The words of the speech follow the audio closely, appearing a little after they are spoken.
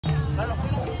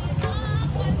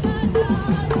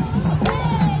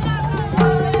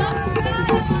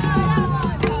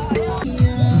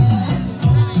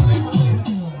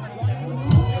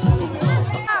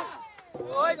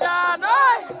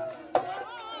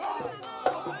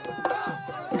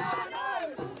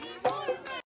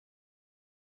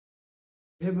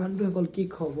সকল কি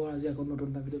খবৰ আজি আকৌ নতুন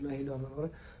এটা ভিডিঅ' লৈ আহিলোঁ আপোনালোকৰ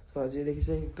সো আজি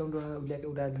দেখিছে একদম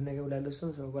ধুনীয়াকৈ ওলাই লৈছোঁ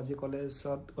আজি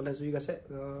কলেজ উইক আছে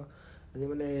আজি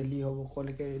মানে ৰেলী হ'ব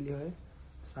কলেকে ৰেলী হয়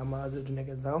চামা আজি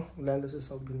ধুনীয়াকৈ যাওঁ ওলাই লৈছোঁ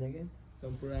চব ধুনীয়াকৈ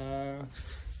একদম পূৰা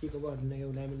কি ক'ব ধুনীয়াকৈ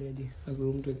ওলাই মেলি ৰেডি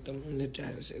ৰুমটো একদম লেতেৰা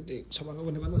হৈছে চফা কৰিব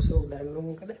নাপালোঁ চব ওলাই গ'লোঁ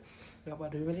মোৰ কাৰণে গা পা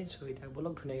ধুই মেলি চ' এতিয়া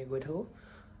ব'লক ধুনীয়াকৈ গৈ থাকোঁ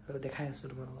আৰু দেখাই আছোঁ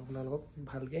আপোনালোকক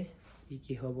ভালকৈ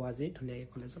কি হ'ব আজি ধুনীয়াকৈ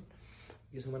কলেজত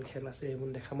কিছুমান খেল আছে সেইবোৰ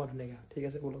দেখাম আৰু ধুনীয়াকৈ ঠিক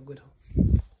আছে ব'লক গৈ থাকোঁ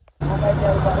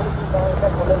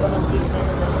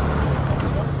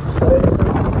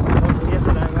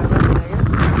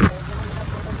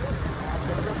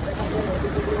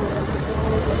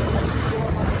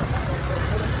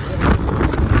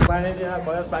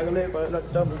কলেজ পাই গ'লে কলেজত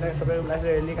একদম ধুনীয়াকৈ চবেই ওলাইছে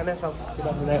ৰেলীৰ কাৰণে চব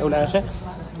কিবা ধুনীয়াকৈ ওলাই আছে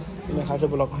দেখাইছোঁ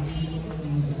ব'লক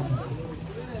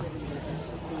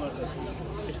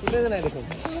স্কুলে নাই দেখোন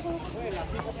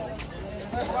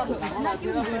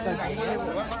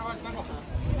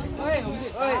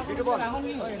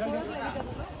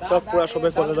চব পুৰা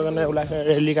চবেই কলেজৰ কাৰণে ওলাইছে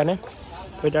ৰেলীৰ কাৰণে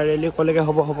এতিয়া ৰেলী কলেকে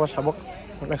হ'ব চাবক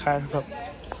মানে খাই চব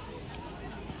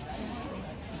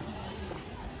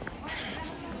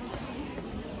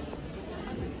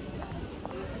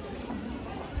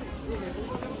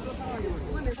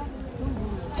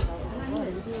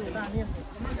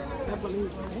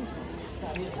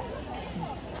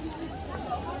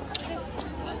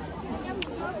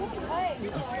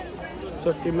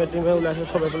টিমে ওলাইছে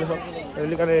চবে পেলে চব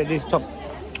ৰেলীৰ কাৰণে ৰেডি চব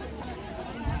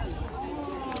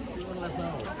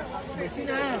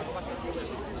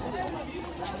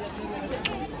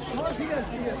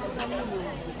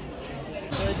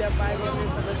এতিয়া পাই গ'লে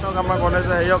চবে চাওক আমাৰ কলেজ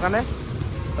হেৰিয়ৰ কাৰণে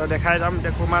দেখাই যাম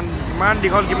এতিয়া কিমান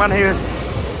দীঘল কিমান হেৰি হৈছে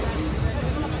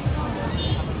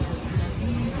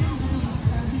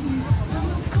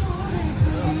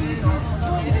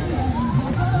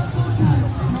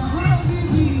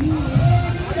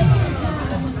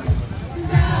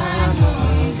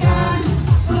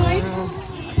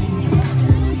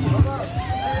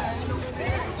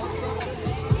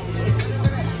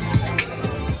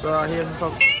আহি আছে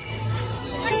চব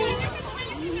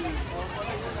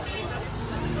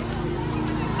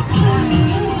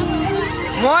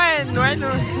মই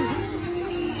নোৱাৰিলোঁ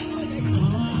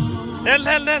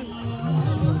দেন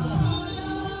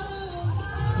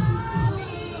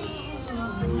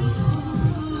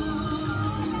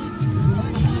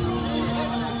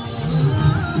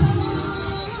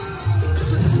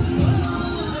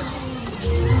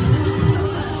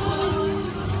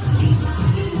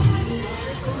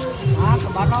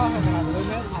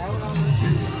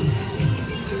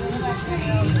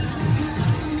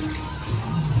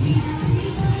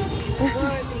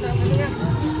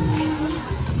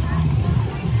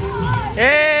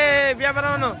বিয়া পাতা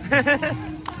মানুহ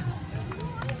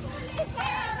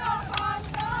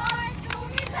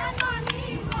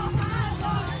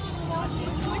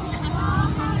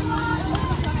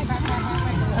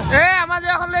আমাৰ যে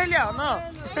এখন লৈ লিয়া ন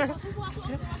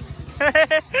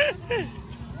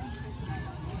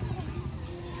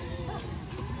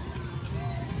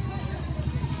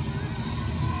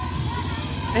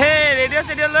ৰেডিঅ'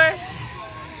 চেডিঅ' লৈ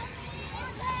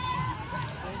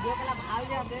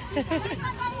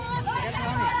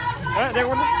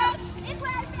দেখো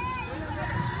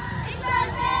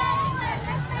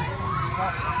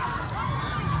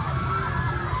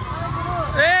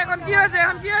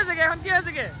এখন কি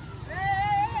হৈছে গে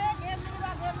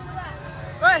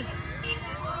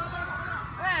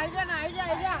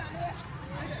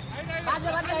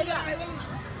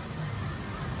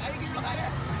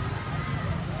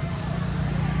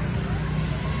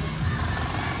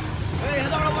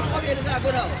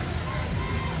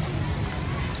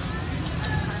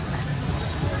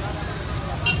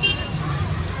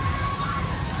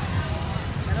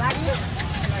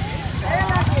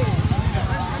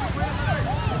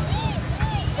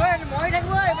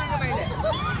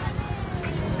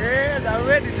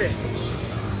দাৰুৱে দিছে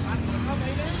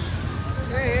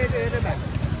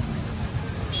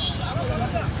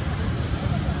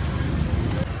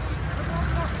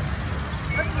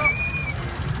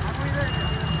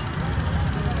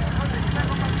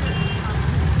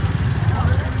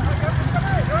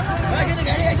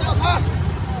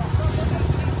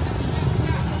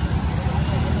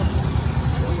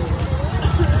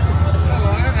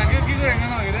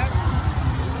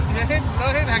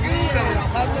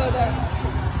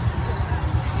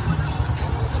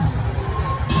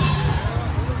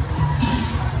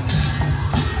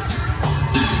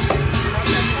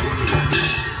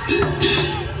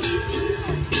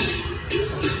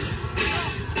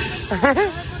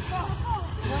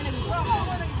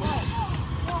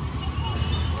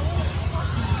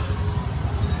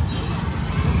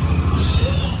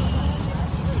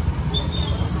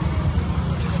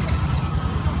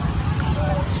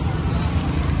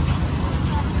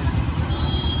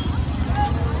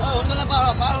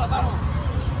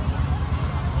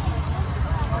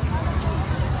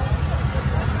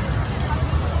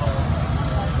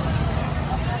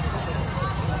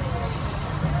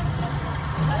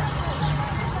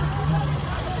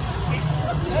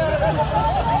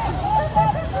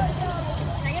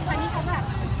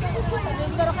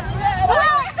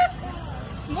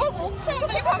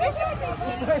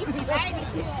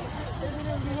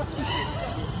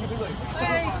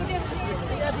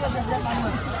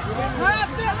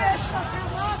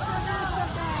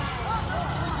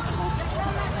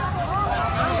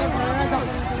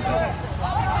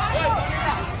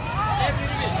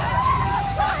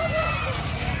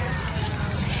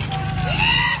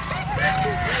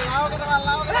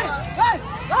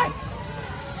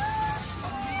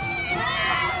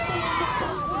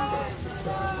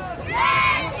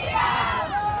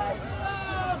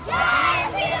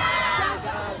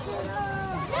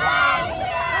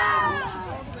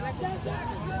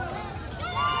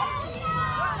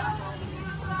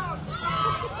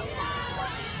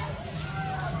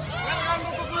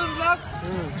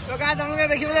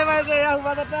দেখিবলৈ পাইছে এয়া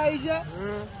সুবাদতে আহিছে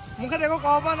মুখত একো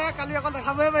ক'ব পৰা নাই কালি অকল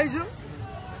দেখাবহে পাৰিছো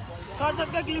শ্বৰ্ট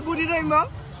শ্বৰ্টকৈ ক্লিপবোৰ দি দিম বাৰু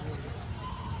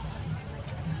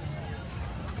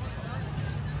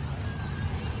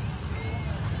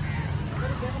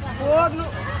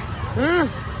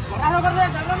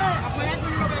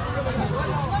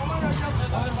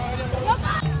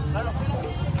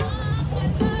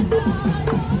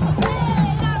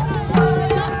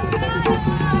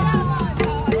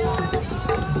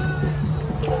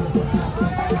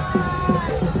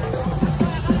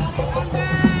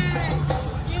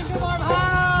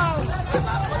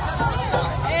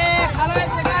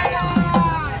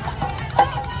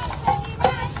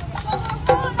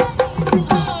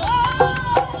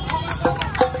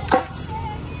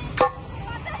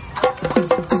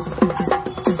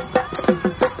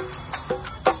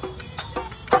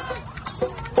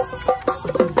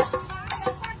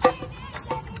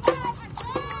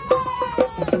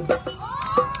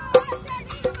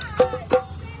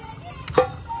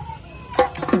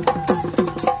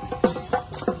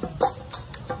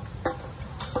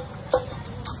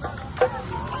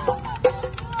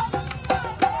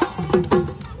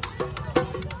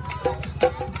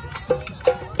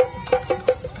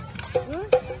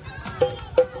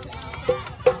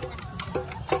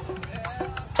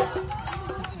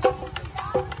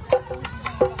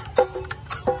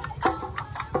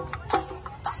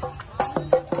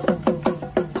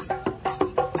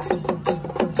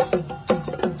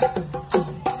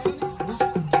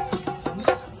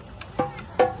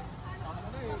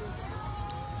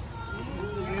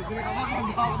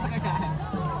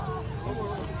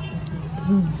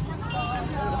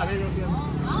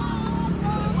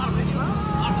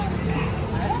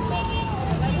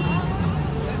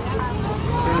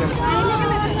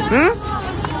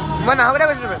Mana aku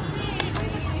dapat berapa?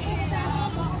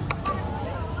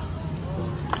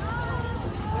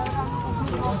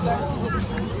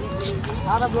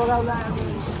 Ada blog ada.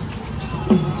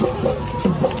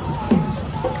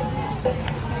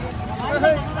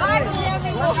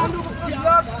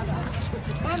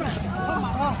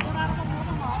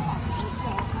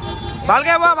 Bal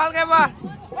ke ba?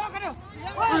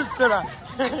 Istirahat.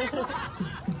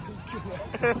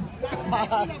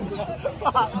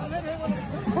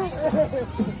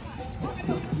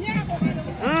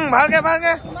 ভালকে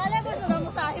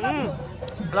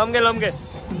লমগে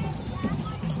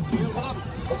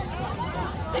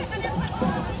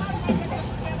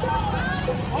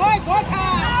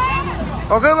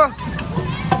ওকে বা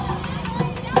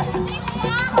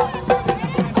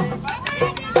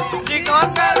চিকন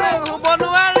গালে হুব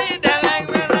নোৱাৰি ঢেলেং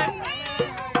Meleng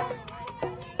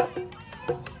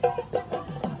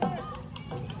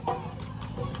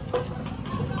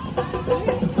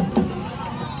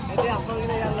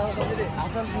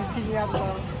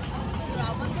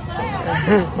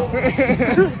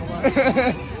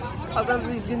Asan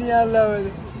miskin ya Allah.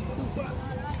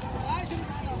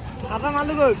 Kata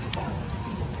malu gol.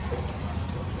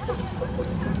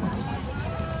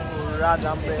 Pura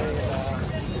jambe.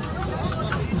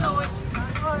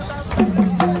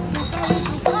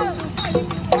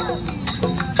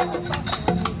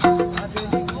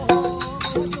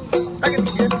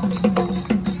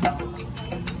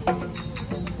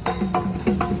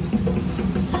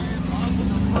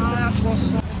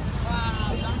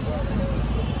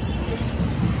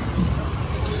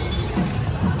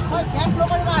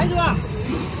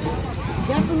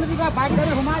 Bike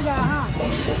गाड़ी घुमा जा हाँ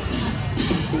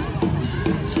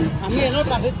আমি এনো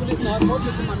ট্রাফিক পুলিশ নহয় বহুত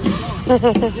বেছি মানুহ ন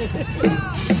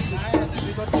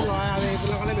বিপদ লয় আৰু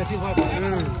এইবিলাক কলে বেছি ভয় পায়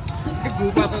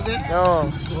গ্ৰুপ আছে যে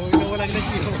ধৰি ল'ব লাগিলে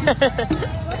কি হ'ব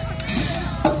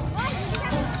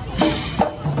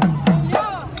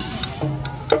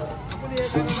আপুনি এই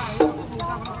কাৰণে আহিব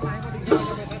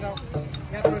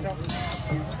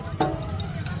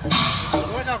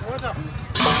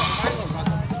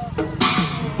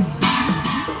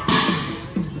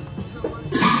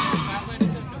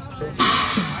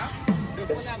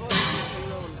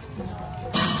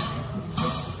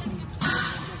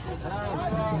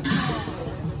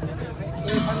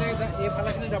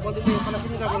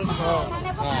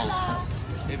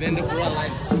event pura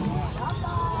live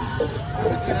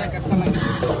kira kasta lagi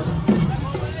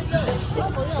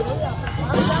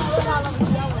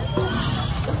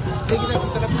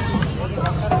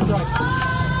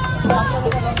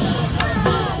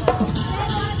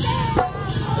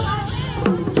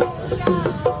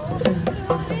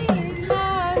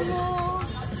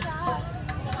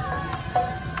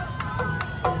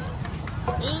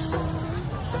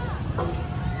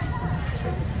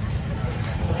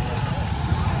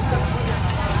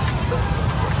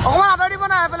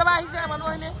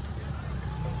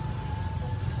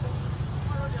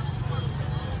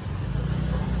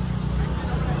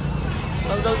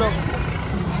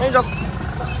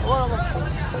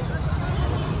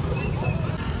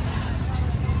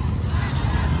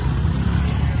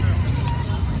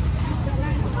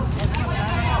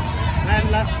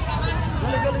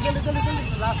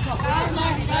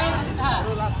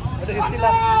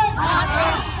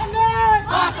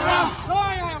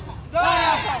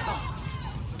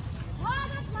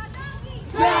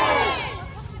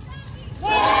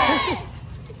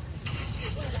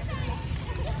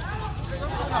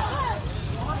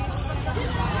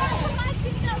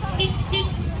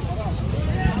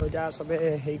সবে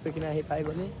হেৰি কৰি কিনে আহি পাই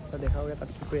গ'লি দেখাওঁগৈ তাত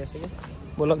কি কৰি আছেগৈ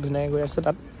বলক ধুনীয়াকৈ গৈ আছোঁ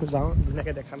তাত যাওঁ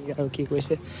ধুনীয়াকৈ দেখামগৈ আৰু কি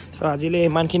কৰিছে চ' আজিলৈ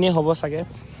ইমানখিনিয়ে হ'ব চাগে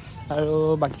আৰু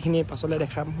বাকীখিনি পাছলৈ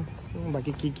দেখাম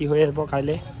বাকী কি কি হৈ আহিব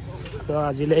কাইলৈ ত'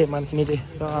 আজিলৈ ইমানখিনিতে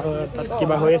চ' তাত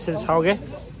কিবা হৈ আছে চাওঁগৈ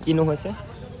কিনো হৈছে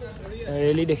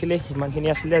ৰেলি দেখিলে ইমানখিনি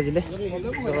আছিলে আজিলৈ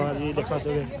চ' আজি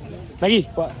দেখাইছোগৈ নাকি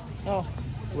কোৱা অঁ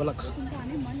বলক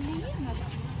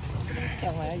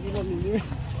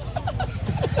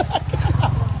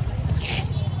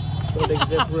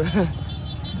দেখিছে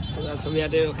পুৰা চব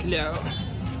ইয়াতে ৰখিলে আৰু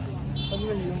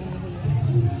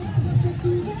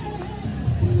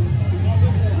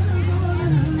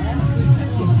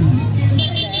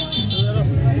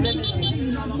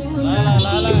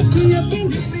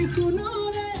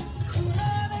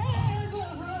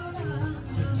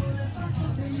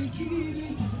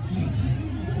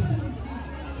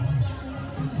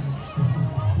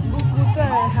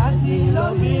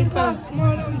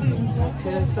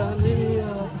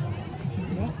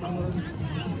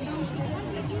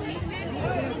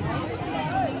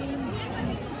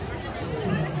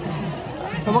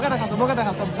Semoga dah, semoga dah,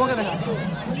 semoga dah.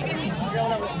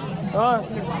 Oh,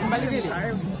 balik gini.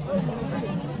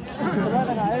 Semoga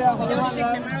dah, ayo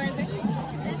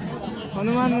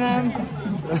Hanuman ngam.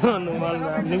 Hanuman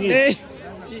ngam ni.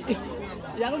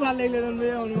 Yang balik lelan be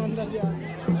Hanuman dah dia.